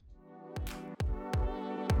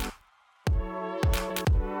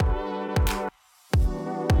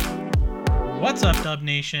What's up, Dub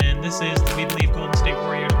Nation? This is the We Believe Golden State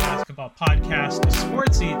Warriors basketball podcast, the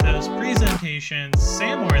Sports Ethos presentation.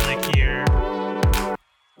 Sam Orlick here.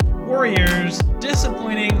 Warriors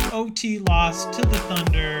disappointing OT loss to the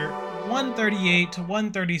Thunder. 138 to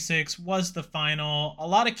 136 was the final. A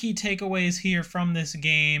lot of key takeaways here from this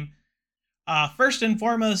game. First and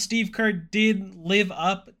foremost, Steve Kerr did live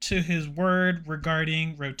up to his word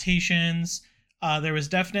regarding rotations. There was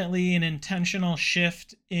definitely an intentional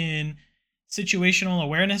shift in situational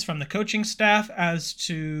awareness from the coaching staff as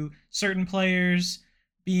to certain players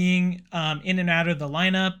being in and out of the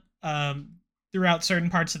lineup throughout certain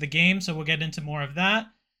parts of the game. So we'll get into more of that.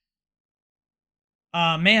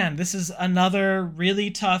 Man, this is another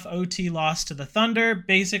really tough OT loss to the Thunder.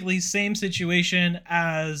 Basically, same situation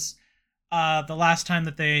as the last time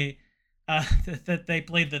that they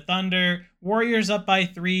played the Thunder. Warriors up by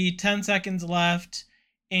 3, 10 seconds left,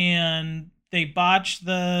 and they botch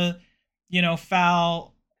the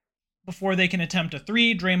foul before they can attempt a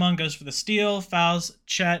 3. Draymond goes for the steal, fouls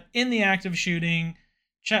Chet in the act of shooting.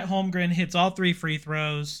 Chet Holmgren hits all 3 free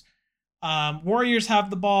throws. Warriors have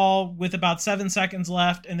the ball with about 7 seconds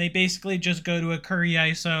left, and they basically just go to a Curry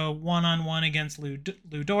ISO one-on-one against Lu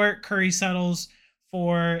Dort. Curry settles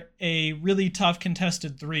for a really tough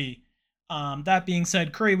contested 3. That being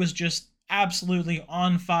said, Curry was just absolutely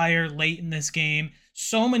on fire late in this game.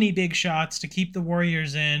 So many big shots to keep the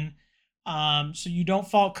Warriors in. So you don't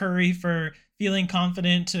fault Curry for feeling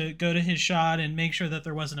confident to go to his shot and make sure that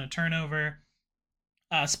there wasn't a turnover.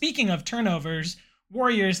 Speaking of turnovers,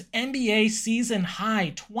 Warriors NBA season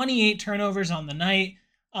high 28 turnovers on the night.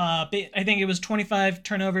 I think it was 25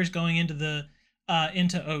 turnovers going into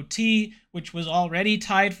OT, which was already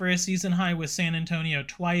tied for a season high with San Antonio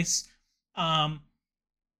twice. And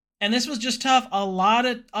this was just tough. A lot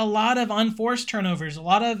of unforced turnovers, a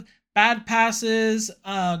lot of bad passes,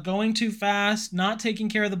 going too fast, not taking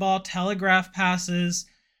care of the ball, telegraph passes,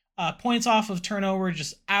 points off of turnover,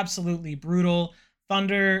 just absolutely brutal.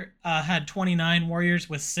 Thunder had 29, Warriors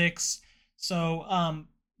with 6. So,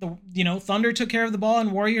 Thunder took care of the ball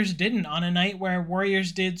and Warriors didn't on a night where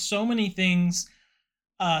Warriors did so many things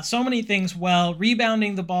well,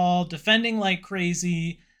 rebounding the ball, defending like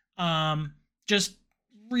crazy. Just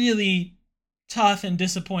really tough and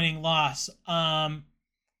disappointing loss.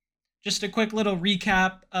 Just a quick little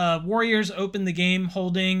recap. Warriors opened the game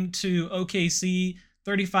holding to OKC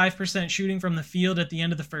 35% shooting from the field at the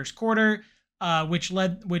end of the first quarter, which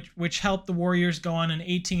helped the Warriors go on an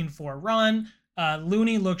 18-4 run.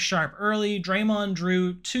 Looney looked sharp early. Draymond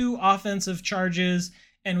drew 2 offensive charges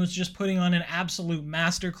and was just putting on an absolute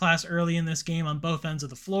masterclass early in this game on both ends of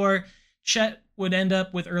the floor. Chet would end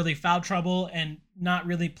up with early foul trouble and not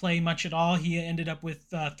really play much at all. He ended up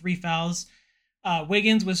with 3 fouls.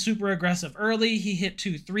 Wiggins was super aggressive early. He hit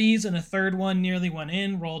 2 threes and a third one nearly went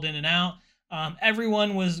in, rolled in and out.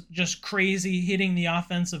 Everyone was just crazy hitting the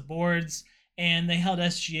offensive boards, and they held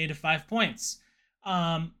SGA to 5 points.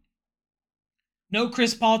 No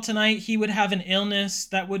Chris Paul tonight. He would have an illness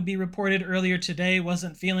that would be reported earlier today,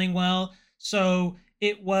 wasn't feeling well. So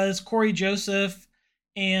it was Corey Joseph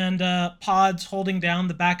and Pods holding down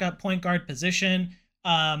the backup point guard position.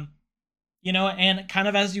 And kind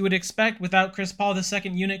of as you would expect, without Chris Paul, the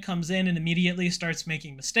second unit comes in and immediately starts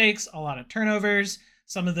making mistakes, a lot of turnovers.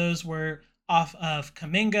 Some of those were off of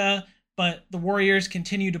Kuminga, but the Warriors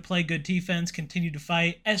continue to play good defense, continue to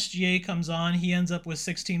fight. SGA comes on. He ends up with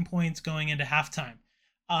 16 points going into halftime.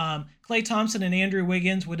 Klay Thompson and Andrew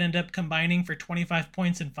Wiggins would end up combining for 25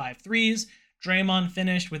 points and 5 threes. Draymond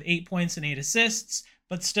finished with 8 points and 8 assists,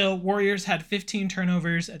 but still, Warriors had 15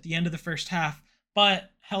 turnovers at the end of the first half, but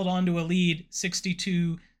held on to a lead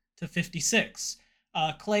 62 to 56.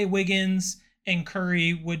 Klay, Wiggins, and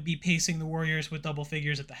Curry would be pacing the Warriors with double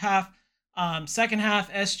figures at the half. Second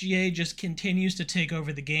half, SGA just continues to take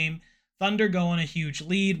over the game. Thunder go on a huge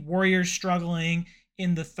lead. Warriors struggling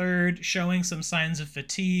in the third, showing some signs of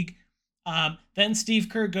fatigue. Then Steve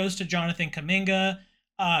Kerr goes to Jonathan Kuminga.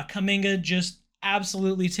 Kuminga just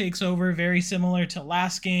absolutely takes over, very similar to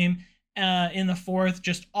last game. In the fourth,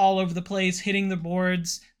 just all over the place, hitting the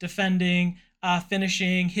boards, defending,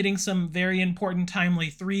 finishing, hitting some very important timely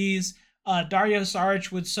threes. Dario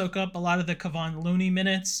Saric would soak up a lot of the Kevon Looney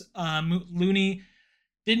minutes. Looney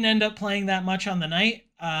didn't end up playing that much on the night.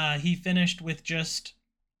 He finished with just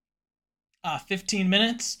 15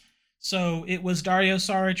 minutes. So it was Dario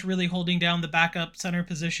Saric really holding down the backup center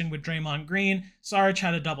position with Draymond Green. Saric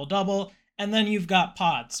had a double-double. And then you've got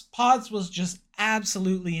Pods. Pods was just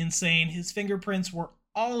absolutely insane. His fingerprints were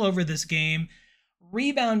all over this game,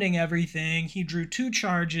 rebounding everything. He drew 2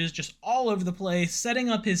 charges just all over the place, setting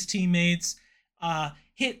up his teammates,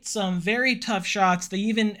 hit some very tough shots. They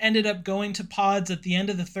even ended up going to pods at the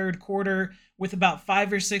end of the third quarter with about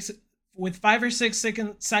 5 or 6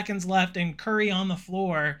 seconds left and Curry on the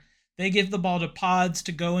floor. They give the ball to Pods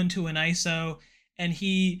to go into an ISO, and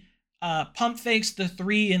he pump fakes the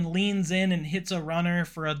three and leans in and hits a runner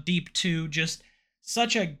for a deep two. Just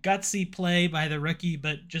such a gutsy play by the rookie,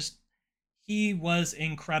 but just he was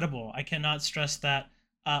incredible. I cannot stress that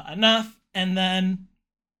enough. And then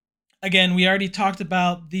again, we already talked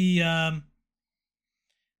about the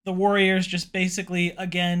Warriors just basically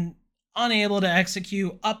again unable to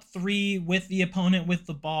execute, up 3 with the opponent with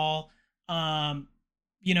the ball.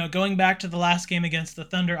 Going back to the last game against the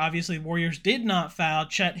Thunder, obviously Warriors did not foul.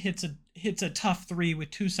 Chet hits a tough 3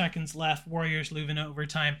 with 2 seconds left. Warriors losing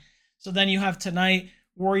overtime. So then you have tonight,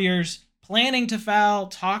 Warriors planning to foul,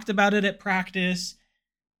 talked about it at practice.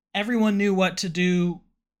 Everyone knew what to do,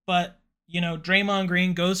 but Draymond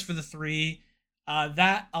Green goes for the 3.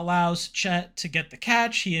 That allows Chet to get the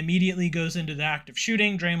catch. He immediately goes into the act of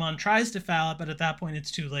shooting. Draymond tries to foul it, but at that point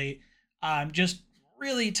it's too late. Just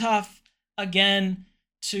really tough, again,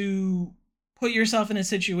 to put yourself in a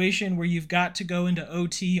situation where you've got to go into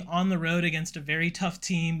OT on the road against a very tough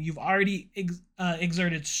team. You've already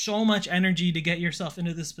exerted so much energy to get yourself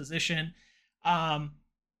into this position. And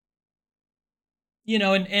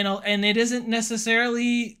it isn't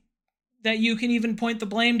necessarily that you can even point the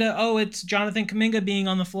blame to, it's Jonathan Kuminga being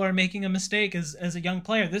on the floor making a mistake as a young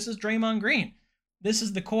player. This is Draymond Green. This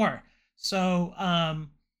is the core. So,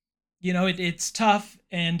 it's tough.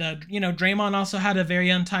 And, Draymond also had a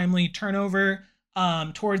very untimely turnover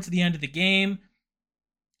towards the end of the game.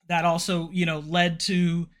 That also,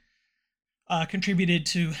 contributed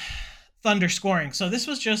to Thunder scoring. So this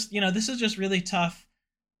was just, this is just really tough.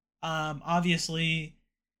 Obviously,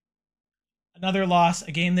 another loss,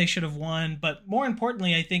 a game they should have won. But more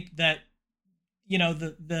importantly, I think that,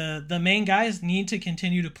 the main guys need to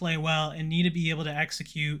continue to play well and need to be able to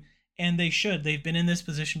execute. And they should. They've been in this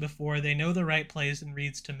position before. They know the right plays and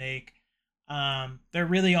reads to make. There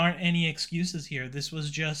really aren't any excuses here. This was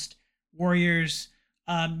just Warriors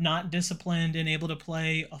not disciplined and able to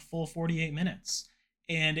play a full 48 minutes.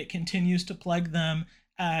 And it continues to plague them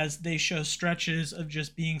as they show stretches of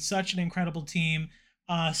just being such an incredible team.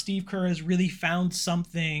 Steve Kerr has really found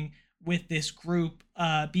something with this group,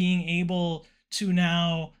 being able to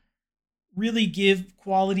now really give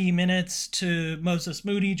quality minutes to Moses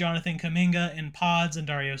Moody, Jonathan Kuminga, and Pods and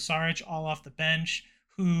Dario Saric, all off the bench,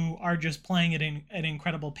 who are just playing at an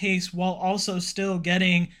incredible pace while also still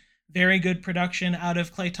getting very good production out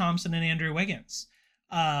of Klay Thompson and Andrew Wiggins.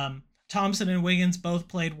 Thompson and Wiggins both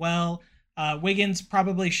played well. Wiggins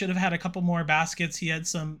probably should have had a couple more baskets. He had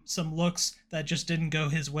some looks that just didn't go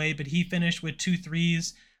his way, but he finished with 2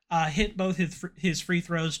 threes, hit both his free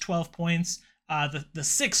throws, 12 points. The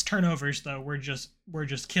 6 turnovers though were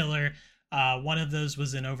just killer. One of those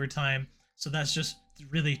was in overtime, so that's just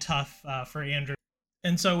really tough for Andrew.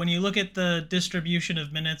 And so when you look at the distribution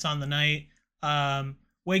of minutes on the night,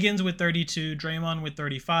 Wiggins with 32, Draymond with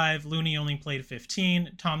 35, Looney only played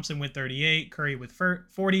 15, Thompson with 38, Curry with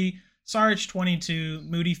 40, Saric 22,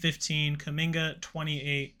 Moody 15, Kuminga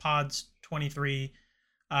 28, Pods 23,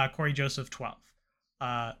 Corey Joseph 12.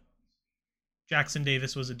 Jackson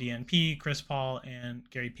Davis was a DNP, Chris Paul and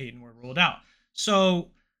Gary Payton were ruled out.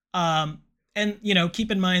 So,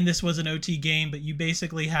 keep in mind this was an OT game, but you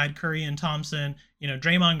basically had Curry and Thompson,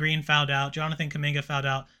 Draymond Green fouled out, Jonathan Kuminga fouled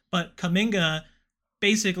out, but Kuminga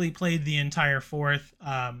basically played the entire fourth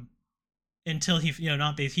until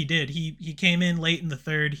he came in late in the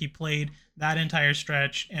third. He played that entire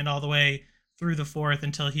stretch and all the way through the fourth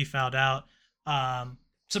until he fouled out.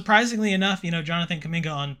 Surprisingly enough, Jonathan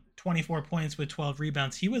Kuminga on 24 points with 12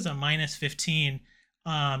 rebounds. He was a minus 15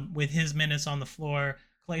 with his minutes on the floor.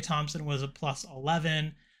 Klay Thompson was a plus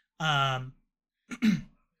 11.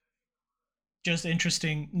 Just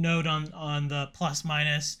interesting note on the plus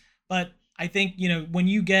minus. But I think, when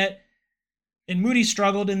you get, and Moody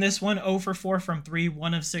struggled in this one, 0 for 4 from 3,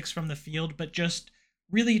 1 of 6 from the field, but just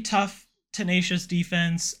really tough, tenacious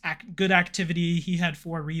defense, good activity. He had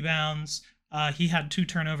 4 rebounds. He had 2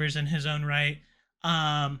 turnovers in his own right.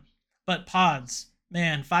 But Pods,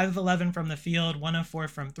 man, 5 of 11 from the field, 1 of 4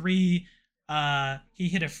 from 3. He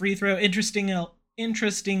hit a free throw.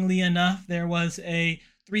 Interestingly enough, there was a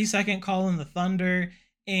 3-second call in the Thunder,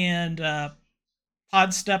 and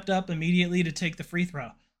Pods stepped up immediately to take the free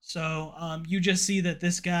throw. So you just see that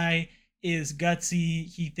this guy is gutsy.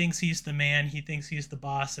 He thinks he's the man. He thinks he's the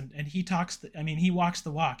boss, and he talks. He walks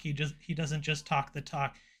the walk. He doesn't just talk the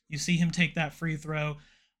talk. You see him take that free throw.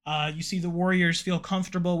 You see the Warriors feel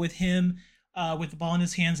comfortable with him with the ball in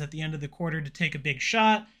his hands at the end of the quarter to take a big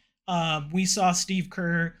shot. We saw Steve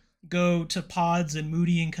Kerr go to Pods and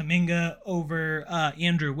Moody and Kuminga over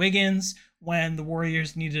Andrew Wiggins when the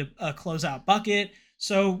Warriors needed a closeout bucket.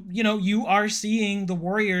 So, you are seeing the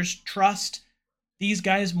Warriors trust these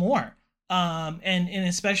guys more. And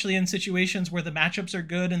especially in situations where the matchups are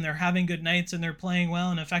good and they're having good nights and they're playing well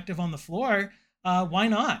and effective on the floor, why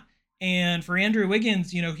not? And for Andrew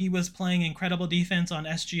Wiggins, he was playing incredible defense on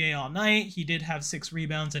SGA all night. He did have 6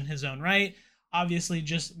 rebounds in his own right. Obviously,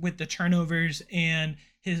 just with the turnovers and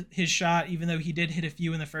his shot, even though he did hit a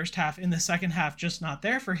few in the first half, in the second half, just not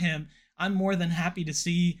there for him. I'm more than happy to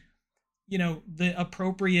see, the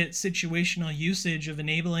appropriate situational usage of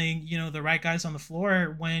enabling, the right guys on the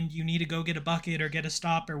floor when you need to go get a bucket or get a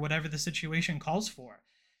stop or whatever the situation calls for.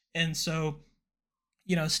 And so,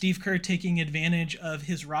 Steve Kerr taking advantage of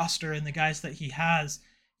his roster and the guys that he has,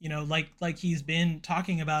 like he's been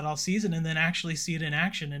talking about all season, and then actually see it in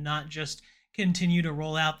action and not just continue to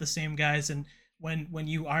roll out the same guys. And when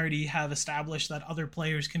you already have established that other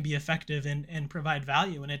players can be effective and provide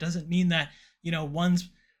value. And it doesn't mean that,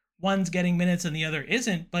 one's getting minutes and the other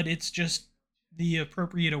isn't, but it's just the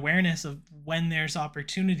appropriate awareness of when there's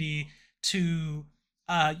opportunity to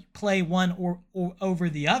play one or over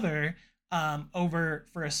the other, over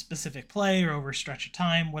for a specific play or over a stretch of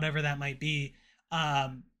time, whatever that might be,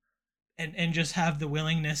 and just have the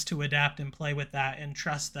willingness to adapt and play with that and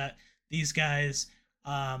trust that these guys,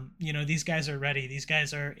 these guys are ready. These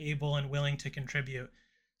guys are able and willing to contribute.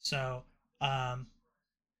 So,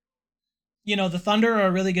 the Thunder are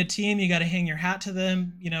a really good team. You got to hang your hat to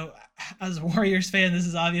them. As a Warriors fan, this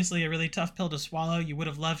is obviously a really tough pill to swallow. You would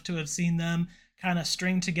have loved to have seen them kind of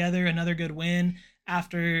string together another good win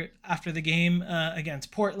after the game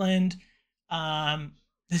against Portland.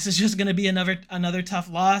 This is just going to be another tough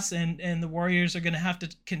loss, and the Warriors are going to have to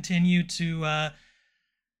continue to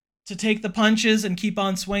take the punches and keep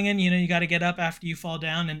on swinging. You got to get up after you fall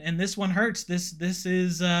down, and this one hurts. This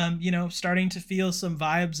is starting to feel some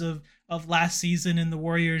vibes of last season and the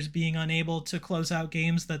Warriors being unable to close out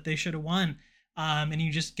games that they should have won. And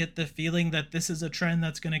you just get the feeling that this is a trend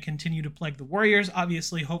that's going to continue to plague the Warriors.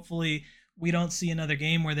 Obviously, hopefully, we don't see another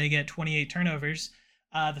game where they get 28 turnovers.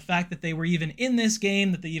 The fact that they were even in this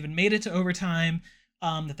game, that they even made it to overtime,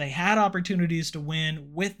 that they had opportunities to win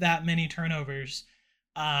with that many turnovers,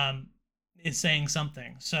 is saying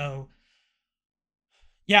something. So,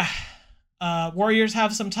 yeah, Warriors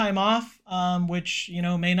have some time off, which,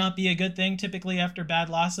 may not be a good thing. Typically, after bad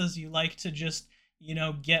losses, you like to just,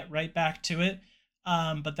 get right back to it.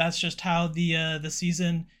 But that's just how the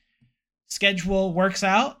season schedule works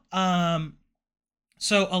out.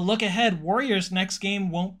 So a look ahead, Warriors' next game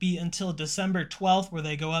won't be until December 12th, where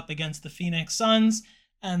they go up against the Phoenix Suns,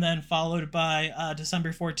 and then followed by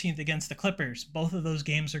December 14th against the Clippers. Both of those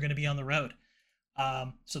games are going to be on the road.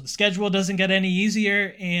 So the schedule doesn't get any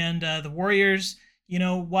easier, and the Warriors,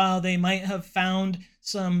 while they might have found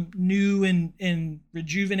some new and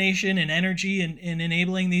rejuvenation and energy in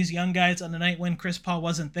enabling these young guys on the night when Chris Paul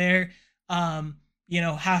wasn't there,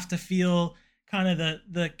 have to feel kind of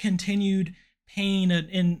the continued pain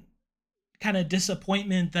and kind of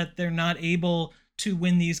disappointment that they're not able to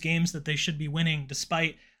win these games that they should be winning,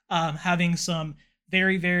 despite having some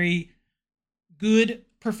very, very good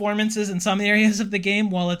performances in some areas of the game,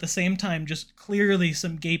 while at the same time just clearly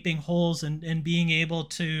some gaping holes and being able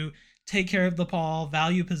to take care of the ball,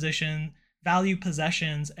 value possessions,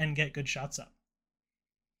 and get good shots up.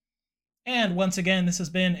 And once again, this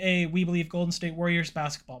has been a We Believe Golden State Warriors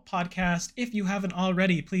basketball podcast. If you haven't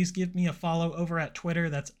already, please give me a follow over at Twitter.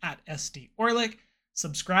 That's at SDOrlick.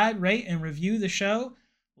 Subscribe, rate, and review the show.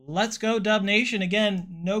 Let's go, Dub Nation. Again,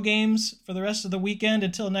 no games for the rest of the weekend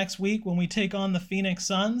until next week when we take on the Phoenix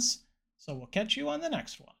Suns. So we'll catch you on the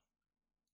next one.